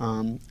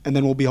 And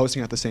then we'll be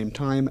hosting at the same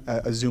time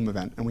a Zoom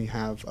event. And we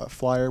have a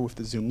flyer with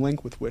the Zoom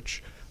link with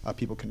which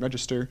people can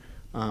register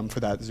for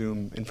that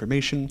Zoom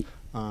information,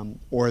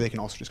 or they can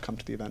also just come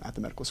to the event at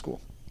the medical school.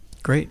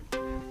 Great.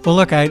 Well,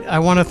 look, I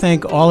want to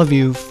thank all of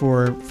you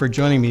for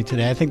joining me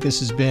today. I think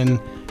this has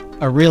been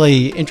a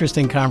really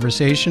interesting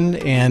conversation,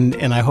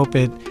 and I hope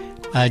it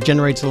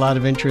generates a lot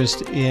of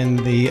interest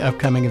in the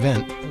upcoming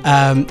event.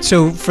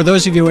 So for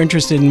those of you who are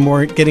interested in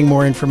getting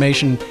more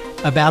information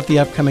about the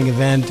upcoming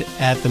event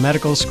at the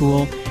medical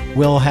school,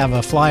 we'll have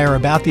a flyer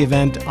about the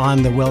event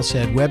on the Well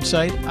Said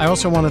website. I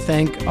also want to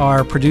thank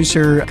our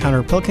producer,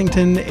 Connor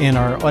Pilkington, and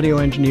our audio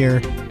engineer,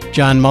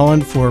 John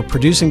Mullen, for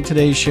producing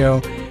today's show.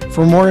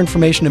 For more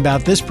information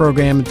about this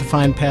program and to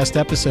find past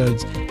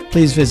episodes,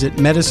 please visit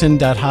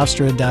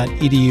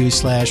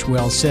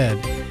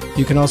medicine.hofstra.edu/wellsaid.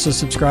 You can also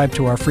subscribe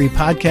to our free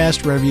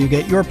podcast wherever you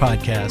get your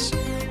podcasts.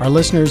 Our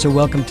listeners are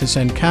welcome to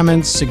send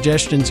comments,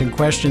 suggestions, and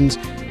questions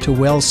to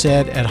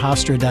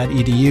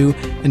wellsaid@hofstra.edu.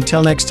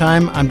 Until next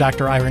time, I'm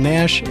Dr. Ira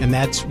Nash, and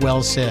that's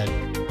Well Said.